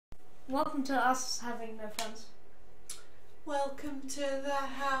Welcome to us having no friends. Welcome to the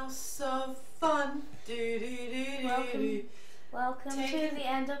house of fun. Welcome to the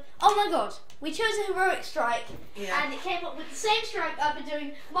end of... Oh my god, we chose a heroic strike, and it came up with the same strike I've been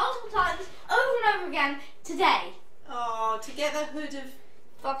doing multiple times, over and over again, today. Oh, to get the hood of...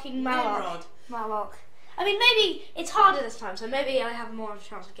 Fucking Malok. Malok. I mean, maybe it's harder this time, so maybe I have more of a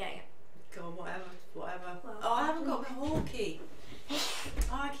chance of getting it. God, whatever. Well, Oh, I haven't got Hawkeye.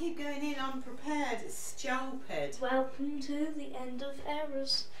 Oh, I keep going in unprepared. It's stupid. Welcome to the end of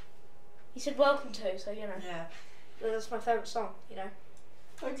eras. He said welcome to, so you know. Yeah. That's my favourite song, you know.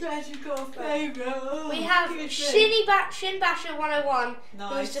 I'm glad you've got a favourite. We have Shin Basher 101,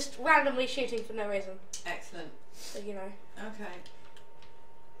 nice. who is just randomly shooting for no reason. Excellent. So you know. Okay.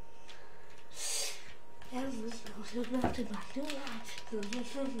 Don't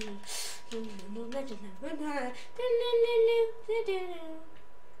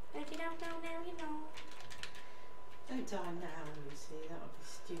die now, Lucy. That would be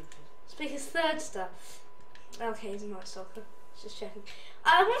stupid. Speaker's third stuff. Okay, he's a nice stalker. Just checking.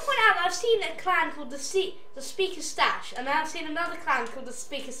 I want to point out that I've seen a clan called the Speaker's Stash, and I've seen another clan called the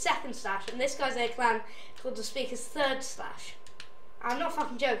Speaker's Second Stash, and this guy's a clan called the Speaker's Third Stash. I'm not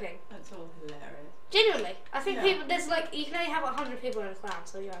fucking joking. That's all hilarious. Genuinely, I think people. There's like you can only have 100 people in a clan,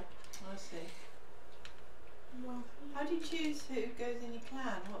 so yeah. I see. Well, how do you choose who goes in your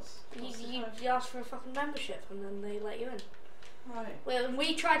clan? You ask for a fucking membership, and then they let you in. Right. Well,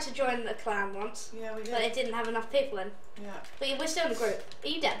 we tried to join the clan once, yeah, we did. but it didn't have enough people in. Yeah. But we're still in the group. Are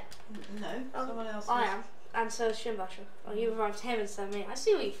you dead? No, someone else. I am, and so is Shin Basher. Oh, you revived him instead of me. I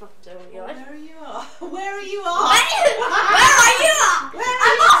see what you fucking do with your life. Where you are? Where are you? Where are you?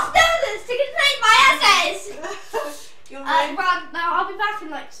 I must know this to complete my essays. You're right. Well, no, I'll be back in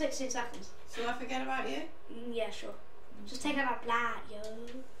like 16 seconds. Shall I forget about you? Yeah, sure. Just take out that blood, yo.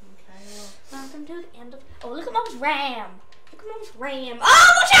 Okay. Well. Welcome to the end of. Oh, look at Mom's ram. Look at Mom's ram.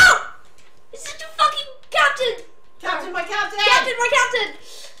 Oh, watch out! This is the fucking captain. Captain, my captain. Captain, my captain.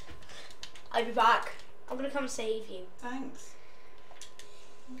 I'll be back. I'm gonna come save you. Thanks.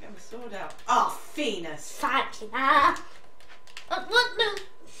 I'm getting my sword out. Oh, Venus. Thank you. What? No.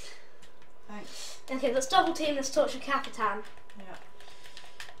 Thanks. Okay, let's double team this torture Capitan. Yeah.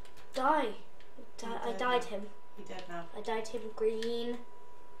 Die. I died him. He's dead now. I died him green.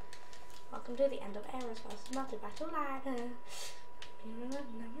 Welcome to the end of eras. Not a battle ladder.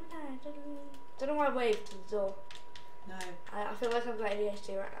 Don't know why I waved to the door. No. I feel like I've got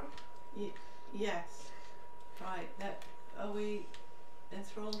ADHD right now. Yes. Right. Are we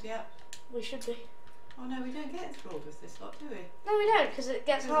enthralled yet? We should be. Oh no, we don't get enthralled with this lot, do we? No, we don't, because it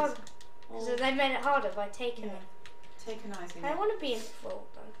gets harder. Because they made it harder by taking it. Takenizing. I want to be enthralled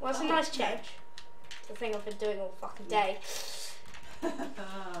then. Well, it's a nice change. It's the thing I've been doing all fucking day.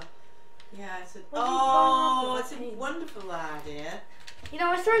 Yeah, it's a wonderful idea. You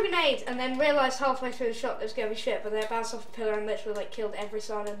know, I threw a grenade and then realised halfway through the shot that it was going to be shit, but then it bounced off a pillar and literally like killed every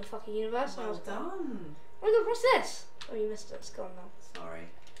sign in the fucking universe. Well done. Oh my god, what's this? Oh, you missed it. It's gone now. Sorry.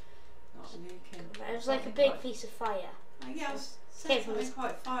 Not nuking. It was like a big piece of fire. Yeah, I was saying something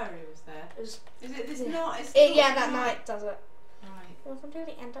quite fiery was there. Is it this night? Yeah, that night does it. Right. Welcome to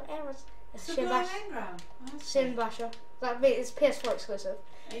the end of eras. Sublime Engram. Shin Basher. That means it's PS4 exclusive.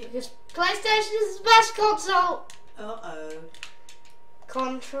 Because PlayStation is the best console. Uh-oh.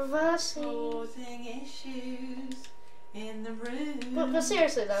 Controversy. Causing issues in the room. But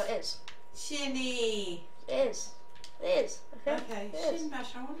seriously though, it is. Shinny. It is. It is. Okay. Shin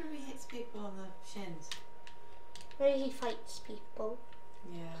Basher. I wonder if he hits people on the shins. Maybe he fights people.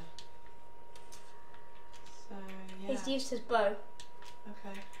 Yeah. So yeah. He's used his bow.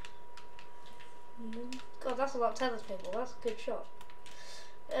 Okay. God, that's a lot of tennis people. That's a good shot.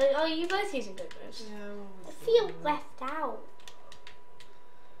 Are you both using good moves? Yeah. I feel left out.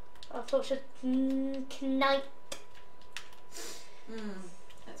 I thought should knight.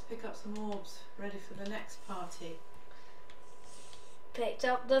 Let's pick up some orbs, ready for the next party. Picked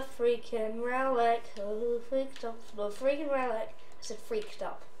up the freaking relic. Oh, freaked up the freaking relic. I said freaked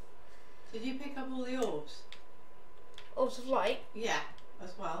up. Did you pick up all the orbs? Orbs of light? Yeah,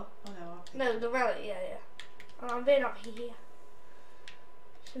 as well. Oh no, no, the relic. Yeah. Oh, I'm being up here.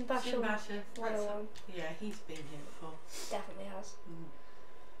 Shin Basher 101. Yeah, he's been here before. Definitely has.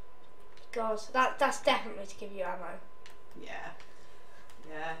 God, that's definitely to give you ammo. Yeah.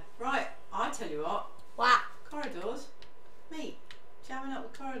 Right, I tell you what. What? Corridors. Me. Jamming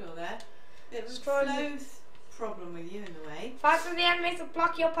up the corridor there. Bit of a flow problem with you in the way. Fight for the enemies that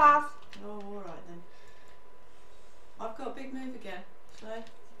block your path. Oh, alright then. I've got a big move again. Shall I?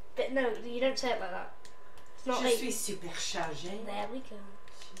 But no, you don't say it like that. It's not Je suis superchargée. There we go.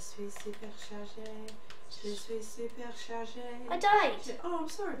 Je suis super chargé. Je suis super chargé. I died. Oh, I'm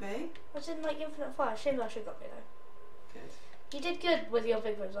sorry, babe. I was in like infinite fire. Shinbasha got me though. Good. You did good with your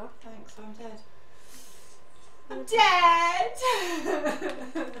big wizard. Thanks, I'm dead. I'm dead!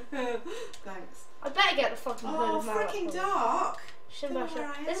 Thanks. I better get the fucking hood Oh, of Malok. freaking dark!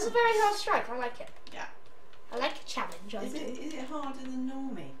 Shinbasha. This is a very hard strike. I like it. Yeah. I like a challenge. Is it harder than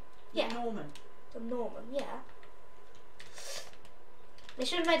Normie? Yeah. Norman. The Norman, yeah. They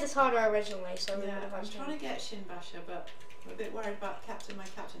should have made this harder originally, so we would have I'm had trying to get Shinbasha, but I'm a bit worried about my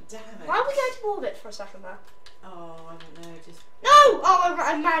captain. Damn it. Why are we going to orbit for a second there? Oh, I don't know, just... No! Oh,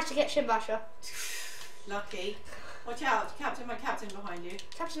 I managed to get Shinbasha. Lucky. Watch out, my captain behind you.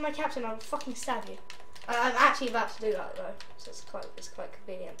 Captain, my captain, I'll fucking stab you. I'm actually about to do that though, so it's quite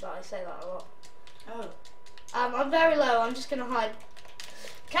convenient, but I say that a lot. Oh. I'm very low, I'm just gonna hide.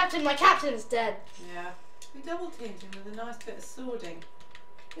 Captain, my captain is dead. Yeah. We double teamed him with a nice bit of swording.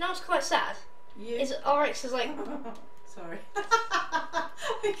 You know what's quite sad? You... Is Oryx is like... Sorry. I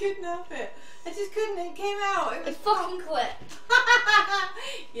couldn't help it. I just couldn't, it came out. It was fucking quit.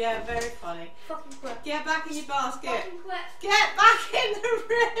 Yeah, very funny. Fucking quit. Get back in your basket. Fucking quit. Get back in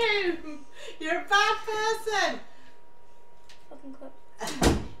the room. You're a bad person. Fucking quit.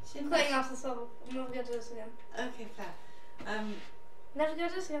 I'm quitting off this level. I'm never gonna do this again. Okay, fair. Never gonna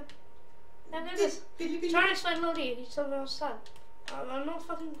do this again. Never gonna do this. Trying to explain Lodi, you told me I was sad. I'm not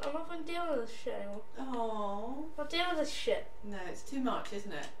fucking dealing with this shit anymore. Oh. Not dealing with this shit. No, it's too much,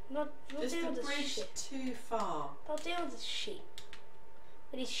 isn't it? Not just dealing the with this bridge shit. too far. Not dealing with this shit.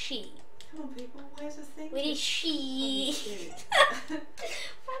 With this shit. Come on, people. Where's the thing? With this shit. Why am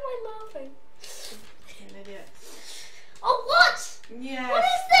I laughing? You're an idiot. Oh, what? Yes. What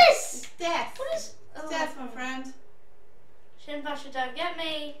is this? It's death. What is? It's death, my friend. Shinbasha, don't get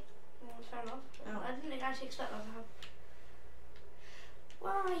me. Oh, fair enough. Oh. I didn't actually expect that to happen.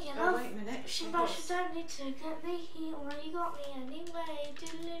 Well, you Oh, know, wait a minute. Shinbasha don't need to get me. Well, you got me anyway.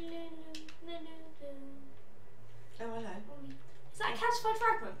 Oh, hello. Is that a calcified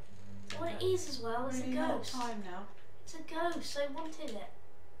fragment? What it is as well, it's Really a not ghost. time now. It's a ghost, I wanted it.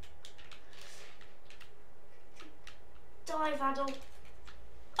 Die, Vadal.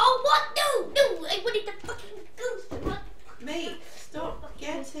 Oh, what? No! No! I wanted the fucking ghost! Mate, stop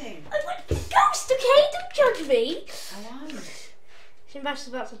getting. I wanted the ghost, okay? Don't judge me! I am. Shinbasha's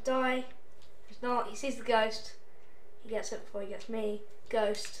about to die. He's not. He sees the ghost. He gets it before he gets me.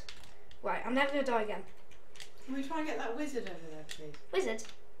 Ghost. Right, I'm never going to die again. Can we try and get that wizard over there, please? Wizard?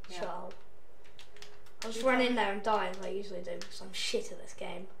 Yeah. Sure. I'll just run in there and die as I usually do because I'm shit at this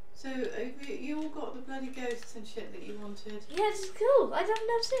game. So, have you all got the bloody ghosts and shit that you wanted? Yeah, it's cool. I've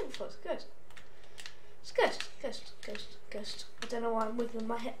never seen it before. It's good. It's ghost. Ghost. Ghost. Ghost. I don't know why I'm wiggling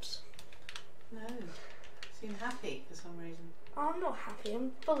my hips. No. Seem happy for some reason. I'm not happy.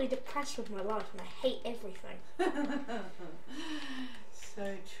 I'm fully depressed with my life and I hate everything. So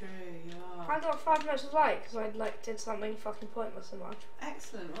true, you are. I got 5 minutes of light because I did something fucking pointless in life.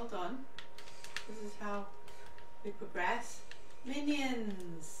 Excellent, well done. This is how we progress.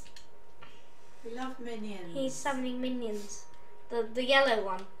 Minions! We love minions. He's summoning minions. The yellow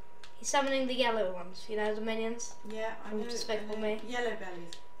one. He's summoning the yellow ones. You know, the minions? Yeah, I know. Despicable Me. Yellow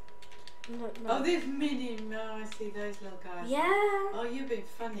bellies. No. Oh, these minion. No, I see those little guys. Yeah. Oh, you've been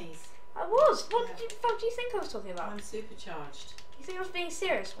funnies. I was. What Yeah. the fuck do you think I was talking about? I'm supercharged. You think I was being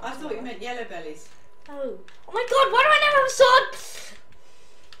serious? I thought you meant yellow bellies. Oh. Oh my god, why do I never have a sword?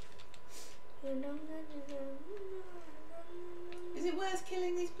 Is it worth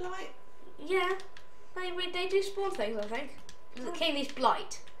killing these blight? Yeah. They do spawn things, I think. Killing these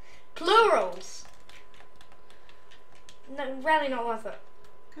blight. Plurals! No, really not worth it.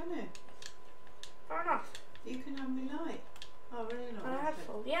 Can you? Fair enough. You can have me light. Oh, really not I worth had it.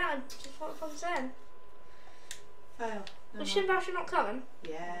 full. Yeah, just what I'm saying. Fail. No Was more. Shinbasha not coming?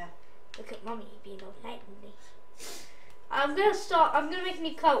 Yeah. Look at mummy being all night with me. I'm gonna make a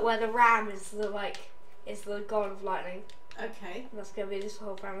new cult where the ram is the god of lightning. Okay. And that's gonna be this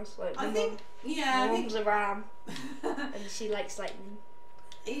whole premise. Like I my think, yeah, I think mom's a ram and she likes lightning.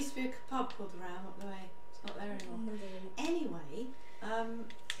 it used to be a pub called the Ram up the way. It's not there anymore. Anyway,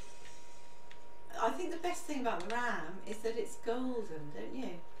 I think the best thing about the Ram is that it's golden, don't you?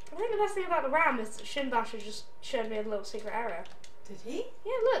 I think the best thing about the ram is that Shinbasha just showed me a little secret area. Did he?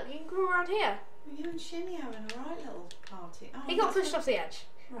 Yeah, look, you can go around here. Well, you and Shinny having a right little party. Oh, He got that's pushed off the edge.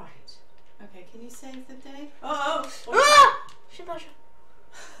 Right. Okay, can you save the day? Oh! Ah! Shinbasha.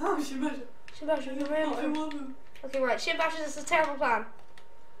 Oh, Shinbasha. Shinbasha, you're I real. want him. Okay, right, Shinbasha, this is a terrible plan.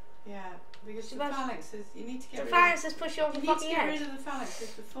 Yeah, because the Shinbasha. phalanxes, you need to get The rid phalanxes push you off of the You need to fucking get edge. rid of the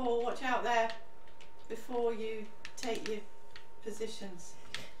phalanxes before, watch out there, before you take your positions.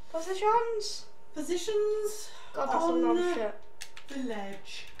 Positions. Positions. God, that's a lot of shit. The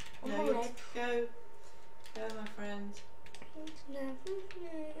ledge. On No, the you ledge. Go, my friend.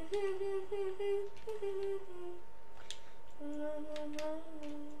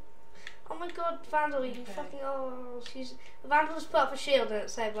 Oh my god, Vandal, you fucking, she's, Vandal just put up a shield and it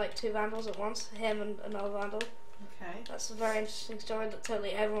saved like 2 Vandals at once, him and another Vandal. Okay. That's a very interesting story that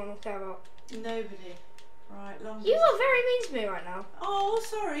totally everyone will care about. Nobody. Right, long. You are very mean to me right now. Oh,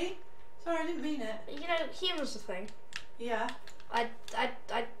 sorry. Sorry, I didn't mean it. You know, humour's the thing. Yeah. I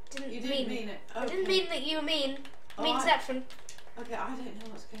didn't You didn't mean it. Okay. I didn't mean that you were mean. Oh, Meanception. Okay, I don't know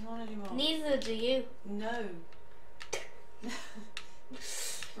what's going on anymore. Neither do you. No.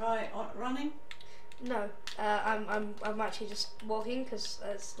 Right, running? No. I'm actually just walking because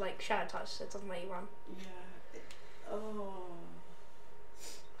it's like shadow touch, so it doesn't let you run. Yeah. Oh.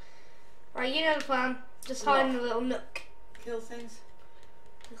 Right, you know the plan. Just hide in a little nook. Kill things?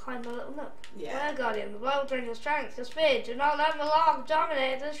 Hide in a little nook. Yeah. Well, Guardian, the blood will drain your strength, your speed. Do not let Malok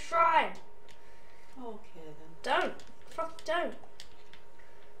dominate this shrine. Okay then. Don't. Fuck, don't.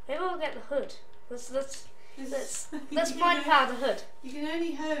 Maybe we'll get the hood. Let's mind power the hood. You can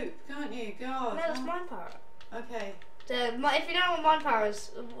only hope, can't you? God. No, let's mind power it. Okay. If you don't know what mind power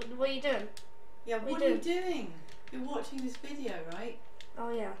is, what are you doing? Yeah, what are you doing? You're watching this video, right?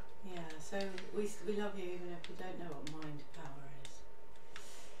 Oh yeah. Yeah, so we love you even if you don't know what mind power is.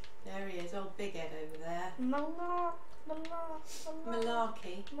 There he is, old Big Ed over there.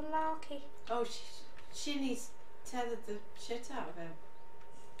 Malarkey. Oh, Shinny's tethered the shit out of him.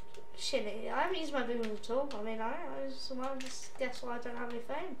 Shinny, I haven't used my big one at all. I mean, I just guess why I don't have any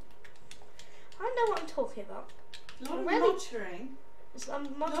fame. I know what I'm talking about. A lot of Really? muttering. I'm A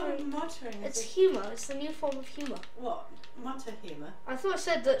lot of muttering. muttering. It's humour. It's the new form of humour. What? Mutter humour? I thought I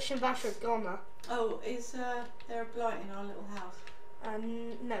said that Shimbasha had gone now. Oh, is there a blight in our little house?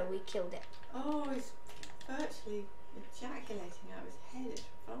 No, we killed it. Oh, he's virtually ejaculating out of his head. It's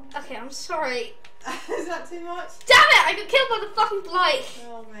revolting. Okay, I'm sorry. Is that too much? Damn it! I got killed by the fucking blight.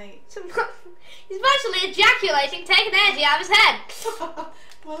 Oh, mate. He's virtually ejaculating, taking energy out of his head.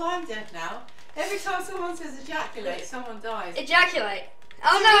 Well, I'm dead now. Every time someone says ejaculate, someone dies. Ejaculate.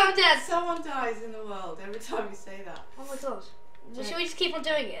 Oh no, I'm dead. Someone dies in the world every time you say that. Oh my god. Well, should we just keep on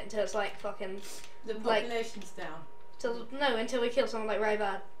doing it until it's like fucking... The population's down. Until we kill someone like Ray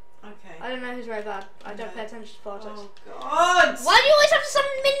Bad. Okay. I don't know who's Ray Bad. I don't pay attention to politics. Oh god! Why do you always have some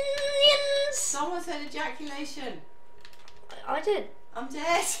minions? Someone said ejaculation. I did. I'm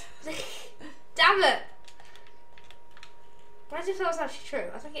dead. Damn it. Why does it feel that's actually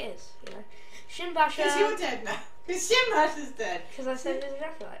true? I think it is, you know. Shimbasha... Because you're dead now. Because Shimbasha's dead. Because I said it was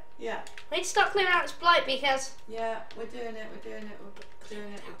ejaculate. Yeah. We need to start clearing out this blight because... Yeah, we're doing it, we're doing it, we're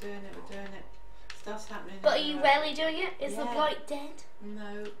doing it, we're doing it, we're doing it. Stuff's happening. But are you really doing it? Is the blight dead?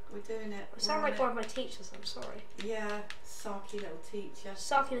 No, we're doing it. I sound like one of my teachers, I'm sorry. Yeah, sarky little teacher.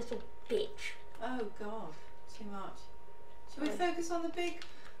 Sarky little bitch. Oh god, too much. Should we focus on the big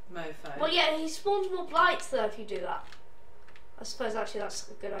mofo? Well yeah, he spawns more blights though if you do that. I suppose actually that's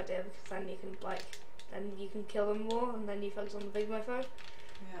a good idea because then you can then you can kill them more and then you focus on the big mofo.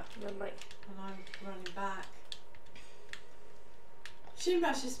 Yeah. And then And I'm running back.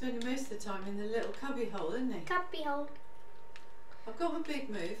 Shimbash is spending most of the time in the little cubby hole, isn't he? Cubby hole. I've got my big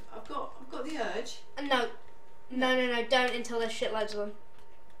move. I've got the urge. No, don't until there's shitloads of them.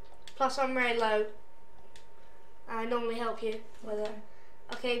 Plus I'm very low. I normally help you with it.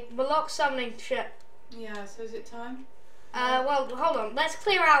 Okay, Malok summoning shit. Yeah, so is it time? Well, hold on. Let's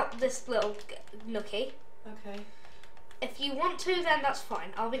clear out this little nookie. Okay. If you want to, then that's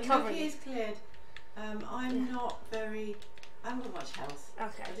fine. I'll be covering The nookie is cleared. I'm not very... I haven't got much health.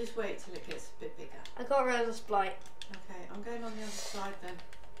 Okay. I'll just wait till it gets a bit bigger. I got rid of this blight. Okay, I'm going on the other side then.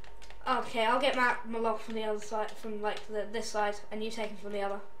 Okay, I'll get Malok from the other side, from like this side, and you take him from the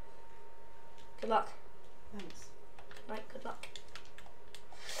other. Good luck. Thanks. Right, good luck.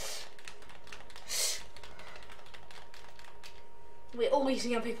 We're all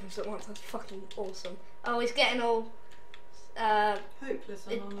using our big moves at once. That's fucking awesome. Oh, he's getting all hopeless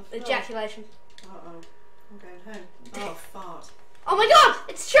and on the floor. Ejaculation. Uh-oh. I'm going home. Oh, fart. Oh my god!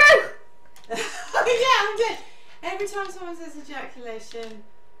 It's true! Yeah, I'm dead. Every time someone says ejaculation,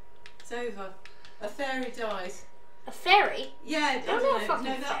 it's over. A fairy dies. A fairy? Yeah, I'm not a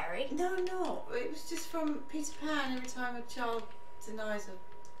fucking fairy. No, no. It was just from Peter Pan. Every time a child denies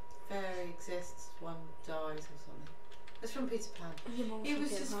a fairy exists, one dies or something. It's from Peter Pan. It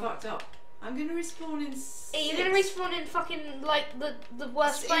was just fucked up. I'm going to respawn in You're going to respawn in fucking, like, the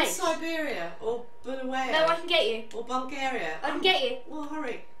worst place? In Siberia, or Bulawayo. No, I can get you. Or Bulgaria. I can get you. Well,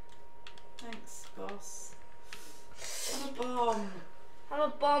 hurry. Thanks, boss. What a bomb. I'm a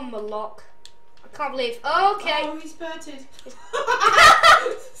bomb, Malok. I can't believe. Oh, okay. Oh, he's spurted.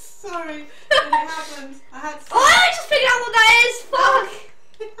 Sorry, but it happened. I had to. Oh, I just figured out what that is. Fuck.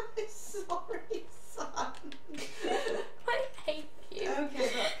 Sorry, son. I hate you. Okay,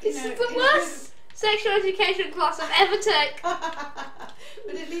 but This is the worst sexual education class I've ever took.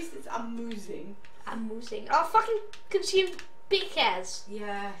 But at least it's amusing. Amusing. I'll fucking consume big hairs.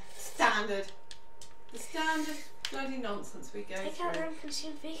 Yeah, standard. The standard bloody nonsense we go Take through. out them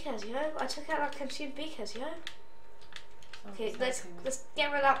consumed big hairs, you know? I took out that consumed big hairs, you know? Okay, let's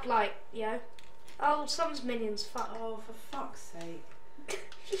get rid of that blight, you know? Oh, someone's minions, fuck. Oh, for fuck's sake.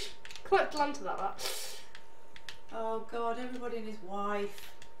 Quite blunt about that. Oh god, everybody and his wife.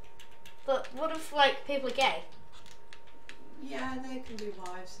 But what if, like, people are gay? Yeah, they can be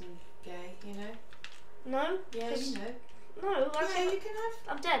wives and gay, you know? No? Yeah, you know. No, Yeah, you can have.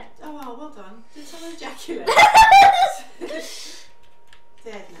 I'm dead. Oh, well done. Did someone ejaculate?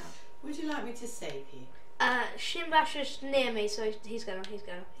 Dead now. Would you like me to save you? Shimbash is near me, so he's gonna.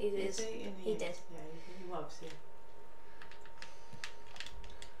 He is. He did. Yeah, he was, yeah.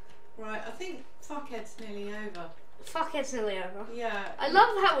 Right, I think fuckhead's nearly over. Fuckhead's nearly over. Yeah. I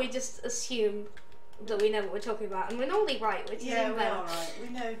love how we just assume that we know what we're talking about, and we're normally right, which is even better. Yeah, we're alright. We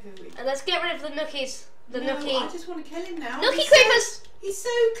know who we. And let's get rid of the nookies. I just want to kill him now. Nookie creepers! He's so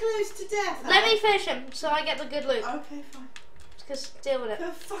close to death. Let me finish him, so I get the good loot. Okay, fine. Just deal with it.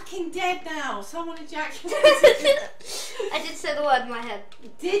 You're fucking dead now. Someone ejaculated. I did say the word in my head.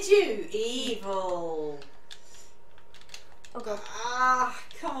 Did you? Evil. Oh god. Ah,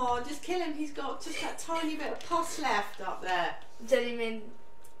 come on, just kill him. He's got just that tiny bit of pus left up there. Don't even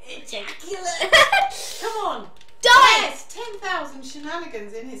Ejaculate. Come on. die! Yes, 10,000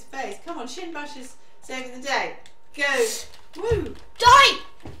 shenanigans in his face. Come on, Shinbash is saving the day. Go. Woo. Die!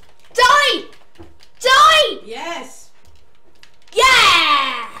 Die! Die! Yes.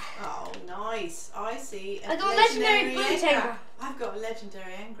 Yeah! Oh, nice. I see. I got a legendary boot engram. taker. I've got a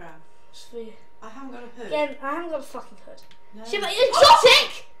legendary engram. Sweet. I haven't got a hood. Again, I haven't got a fucking hood. No. Shit, but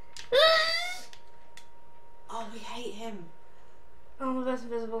exotic! Oh, we hate him. Oh, my god's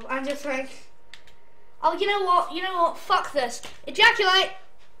invisible. I'm just like, oh, you know what? You know what? Fuck this. Ejaculate!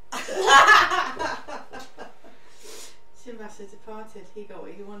 Shinbash has departed. He got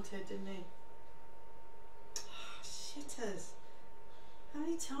what he wanted, didn't he? Oh, shitters. How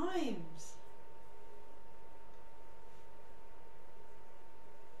many times?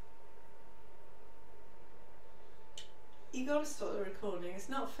 You gotta stop the recording. It's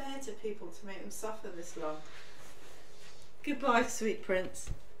not fair to people to make them suffer this long. Goodbye, sweet prince.